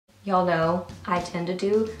y'all know I tend to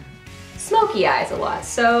do smoky eyes a lot.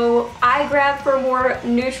 So I grab for more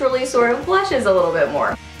neutrally sort of blushes a little bit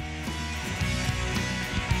more.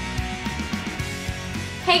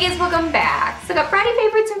 Hey guys, welcome back. So I got Friday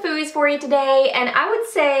favorites and Fooeys for you today, and I would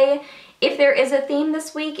say if there is a theme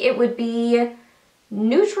this week, it would be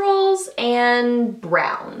neutrals and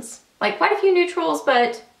browns. Like quite a few neutrals,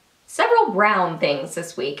 but several brown things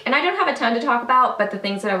this week. And I don't have a ton to talk about, but the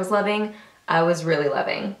things that I was loving, I was really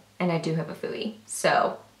loving. And I do have a Fooey.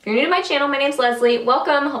 So if you're new to my channel, my name's Leslie.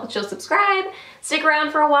 Welcome, hope that you'll subscribe, stick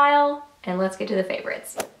around for a while, and let's get to the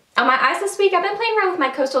favorites. On my eyes this week, I've been playing around with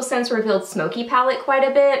my Coastal Scents Revealed Smoky palette quite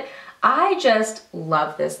a bit. I just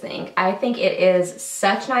love this thing. I think it is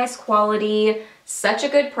such nice quality, such a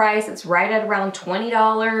good price. It's right at around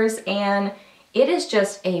 $20, and it is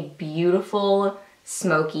just a beautiful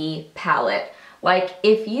smoky palette. Like,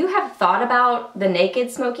 if you have thought about the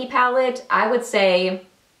Naked Smoky palette, I would say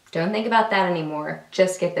don't think about that anymore.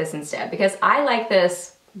 Just get this instead, because I like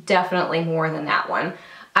this definitely more than that one.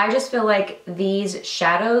 I just feel like these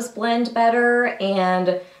shadows blend better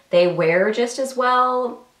and they wear just as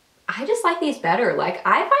well. I just like these better. Like,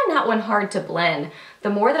 I find that one hard to blend. The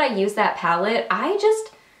more that I use that palette, I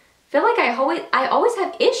just feel like I always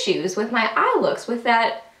have issues with my eye looks with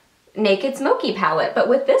that Naked Smoky palette. But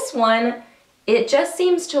with this one, it just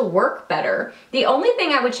seems to work better. The only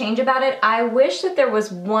thing I would change about it, I wish that there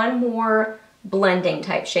was one more blending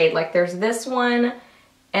type shade. Like there's this one,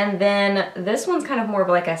 and then this one's kind of more of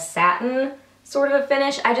like a satin sort of a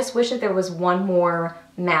finish. I just wish that there was one more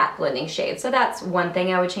matte blending shade. So that's one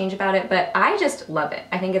thing I would change about it, but I just love it.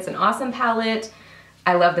 I think it's an awesome palette.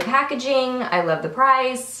 I love the packaging. I love the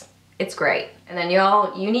price. It's great. And then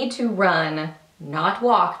y'all, you need to run, not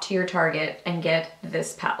walk, to your Target and get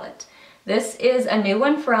this palette. This is a new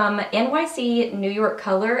one from NYC New York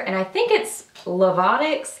Color, and I think it's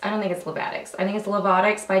Levatics. I don't think it's Levatics. I think it's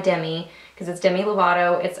Levatics by Demi, because it's Demi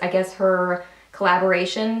Lovato. It's, I guess, her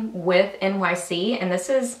collaboration with NYC, and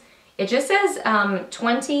this is, it just says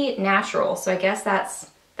 20 natural, so I guess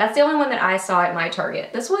that's the only one that I saw at my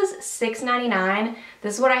Target. This was $6.99.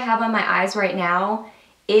 This is what I have on my eyes right now.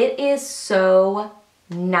 It is so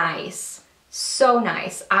nice. So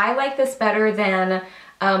nice. I like this better than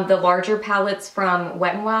the larger palettes from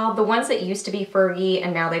Wet n Wild. The ones that used to be Fergie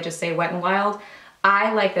and now they just say Wet n Wild.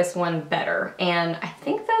 I like this one better. And I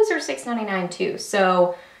think those are $6.99 too.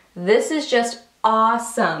 So this is just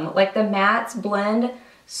awesome. Like the mattes blend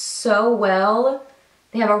so well.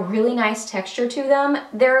 They have a really nice texture to them.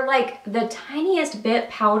 They're like the tiniest bit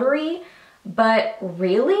powdery, but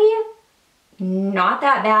really not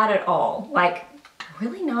that bad at all. Like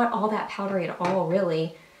really not all that powdery at all,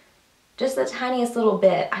 really. Just the tiniest little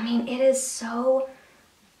bit. I mean, it is so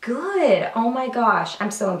good. Oh my gosh,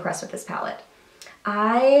 I'm so impressed with this palette.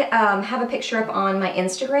 I have a picture up on my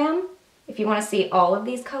Instagram if you want to see all of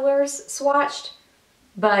these colors swatched,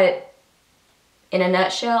 but in a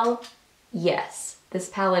nutshell, yes, this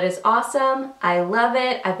palette is awesome. I love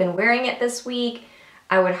it. I've been wearing it this week.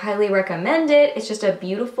 I would highly recommend it. It's just a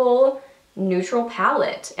beautiful neutral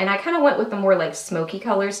palette, and I kind of went with the more like smoky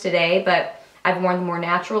colors today, but I've worn the more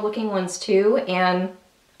natural looking ones too, and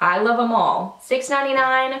I love them all.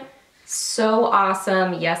 $6.99, so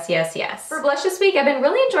awesome, yes, yes, yes. For blush this week, I've been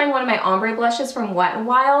really enjoying one of my ombre blushes from Wet n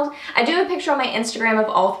Wild. I do have a picture on my Instagram of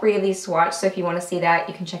all three of these swatched, so if you want to see that,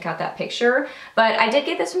 you can check out that picture. But I did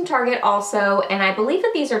get this from Target also, and I believe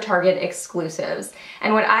that these are Target exclusives.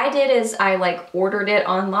 And what I did is I like ordered it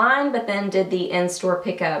online, but then did the in-store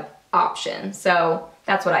pickup option. So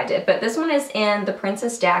that's what I did. But this one is in the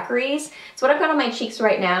Princess Daiquiris. It's what I've got on my cheeks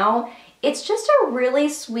right now. It's just a really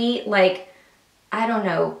sweet, like, I don't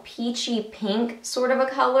know, peachy pink sort of a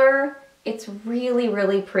color. It's really,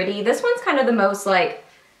 really pretty. This one's kind of the most, like,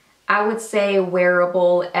 I would say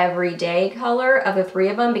wearable everyday color of the three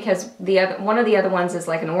of them, because one of the other ones is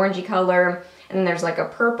like an orangey color, and then there's like a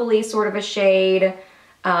purpley sort of a shade.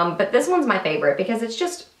 But this one's my favorite because it's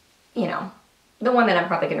just, you know, the one that I'm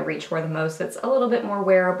probably going to reach for the most. It's a little bit more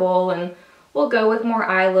wearable and will go with more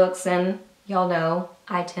eye looks, and y'all know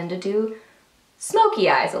I tend to do smoky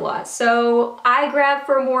eyes a lot. So I grab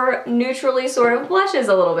for more neutrally sort of blushes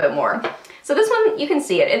a little bit more. So this one, you can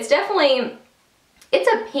see it. It's definitely,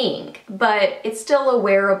 it's a pink, but it's still a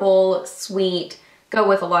wearable, sweet, go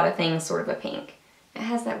with a lot of things sort of a pink. It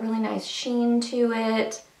has that really nice sheen to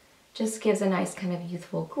it. Just gives a nice kind of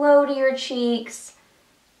youthful glow to your cheeks.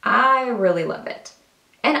 I really love it.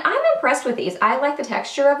 And I'm impressed with these. I like the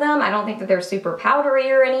texture of them. I don't think that they're super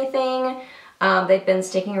powdery or anything. They've been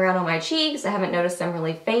sticking around on my cheeks. I haven't noticed them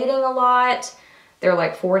really fading a lot. They're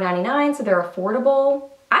like $4.99, so they're affordable.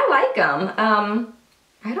 I like them.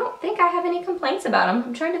 I don't think I have any complaints about them.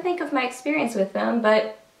 I'm trying to think of my experience with them,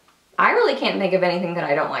 but I really can't think of anything that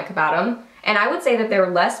I don't like about them. And I would say that they're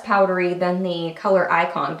less powdery than the Color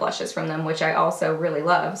Icon blushes from them, which I also really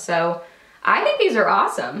love. So I think these are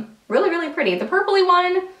awesome. Really, really pretty. The purpley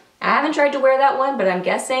one, I haven't tried to wear that one, but I'm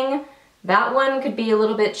guessing that one could be a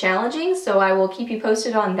little bit challenging, so I will keep you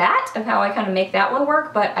posted on that, of how I kind of make that one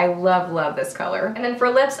work, but I love, love this color. And then for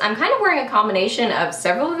lips, I'm kind of wearing a combination of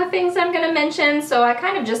several of the things I'm gonna mention, so I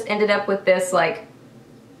kind of just ended up with this like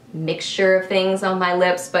mixture of things on my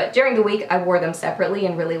lips, but during the week I wore them separately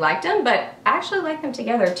and really liked them, but I actually like them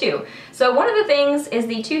together too. So one of the things is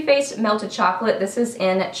the Too Faced Melted Chocolate. This is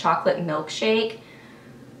in Chocolate Milkshake.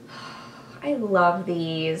 I love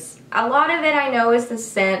these. A lot of it I know is the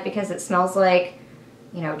scent because it smells like,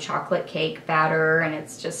 you know, chocolate cake batter, and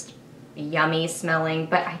it's just yummy smelling,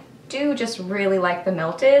 but I do just really like the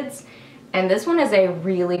melteds. And this one is a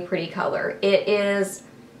really pretty color. It's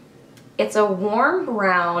a warm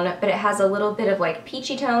brown, but it has a little bit of like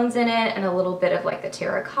peachy tones in it and a little bit of like the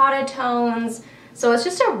terracotta tones. So it's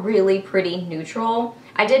just a really pretty neutral.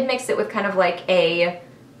 I did mix it with kind of like a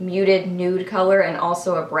muted nude color and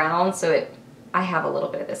also a brown, so I have a little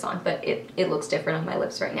bit of this on, but it looks different on my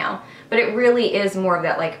lips right now. But it really is more of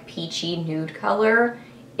that like peachy nude color.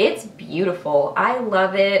 It's beautiful. I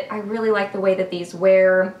love it. I really like the way that these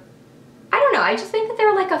wear. I don't know, I just think that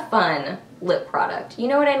they're like a fun lip product. You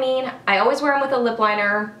know what I mean? I always wear them with a lip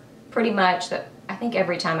liner, pretty much. I think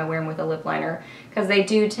every time I wear them with a lip liner, because they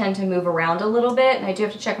do tend to move around a little bit, and I do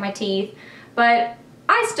have to check my teeth, but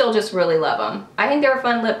I still just really love them. I think they're a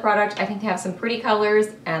fun lip product. I think they have some pretty colors,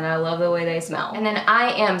 and I love the way they smell. And then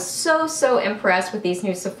I am so, so impressed with these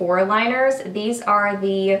new Sephora liners. These are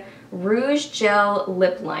the Rouge Gel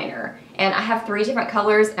Lip Liner, and I have 3 different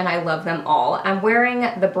colors, and I love them all. I'm wearing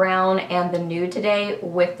the brown and the nude today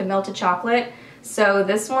with the melted chocolate. So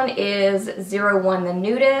this one is 01 the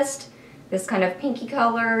nudist. This kind of pinky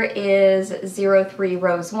color is 03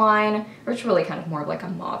 Rose Wine, which is really kind of more of like a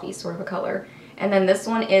mauve-y sort of a color. And then this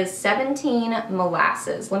one is 17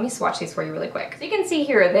 Molasses. Let me swatch these for you really quick. So you can see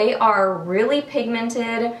here, they are really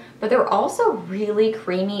pigmented, but they're also really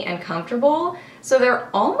creamy and comfortable. So they're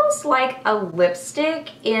almost like a lipstick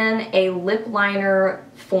in a lip liner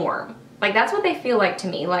form. Like that's what they feel like to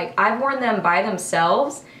me. Like I've worn them by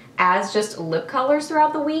themselves as just lip colors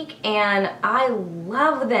throughout the week, and I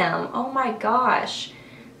love them. Oh my gosh.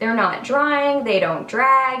 They're not drying, they don't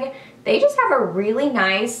drag. They just have a really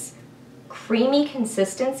nice creamy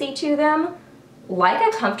consistency to them, like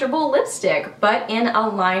a comfortable lipstick, but in a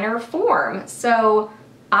liner form. So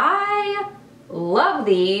I love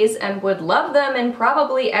these and would love them in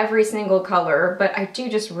probably every single color, but I do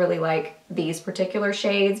just really like these particular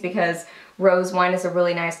shades because Rose Wine is a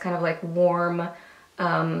really nice kind of like warm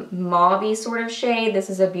mauve-y sort of shade. This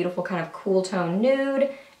is a beautiful kind of cool tone nude,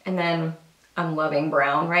 and then I'm loving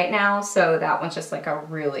brown right now, so that one's just like a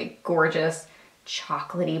really gorgeous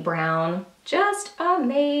chocolatey brown. Just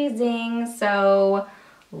amazing. So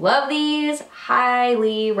love these,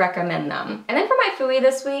 highly recommend them. And then for my Fooey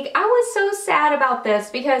this week, I was so sad about this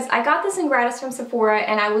because I got this in gratis from Sephora,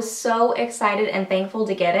 and I was so excited and thankful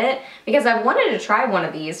to get it because I wanted to try one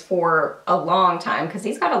of these for a long time because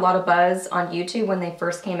these got a lot of buzz on YouTube when they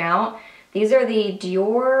first came out. These are the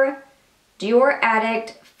Dior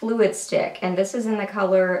Addict Fluid Stick, and this is in the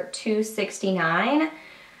color 269.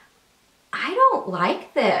 I don't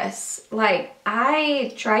like this. Like,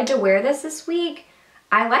 I tried to wear this week.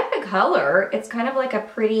 I like the color. It's kind of like a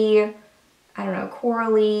pretty, I don't know,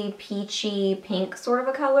 corally, peachy, pink sort of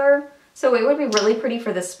a color. So it would be really pretty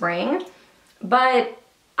for the spring. But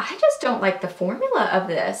I just don't like the formula of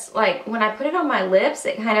this. Like, when I put it on my lips,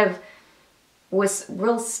 it kind of was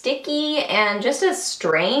real sticky and just a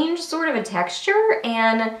strange sort of a texture.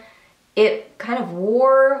 And it kind of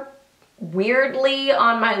wore weirdly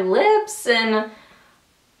on my lips, and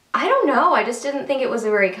I don't know, I just didn't think it was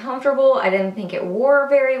very comfortable. I didn't think it wore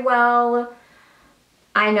very well.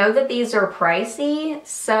 I know that these are pricey,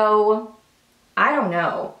 so I don't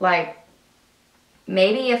know, like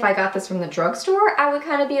maybe if I got this from the drugstore, I would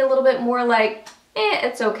kind of be a little bit more like,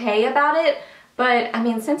 it's okay about it. But I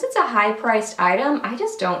mean, since it's a high priced item, I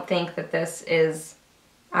just don't think that this is,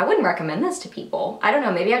 I wouldn't recommend this to people. I don't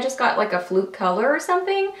know, maybe I just got like a fluke color or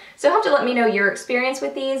something. So you'll have to let me know your experience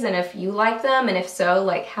with these and if you like them, and if so,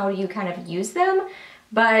 like how do you kind of use them.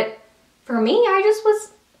 But for me, I just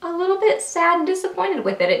was a little bit sad and disappointed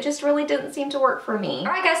with it. It just really didn't seem to work for me.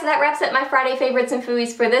 Alright guys, so that wraps up my Friday favorites and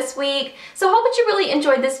Fooeys for this week. So I hope that you really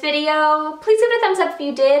enjoyed this video. Please give it a thumbs up if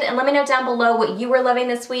you did, and let me know down below what you were loving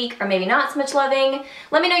this week, or maybe not so much loving.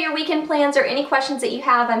 Let me know your weekend plans or any questions that you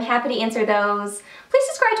have. I'm happy to answer those. Please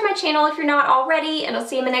subscribe to my channel if you're not already, and I'll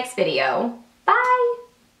see you in the next video.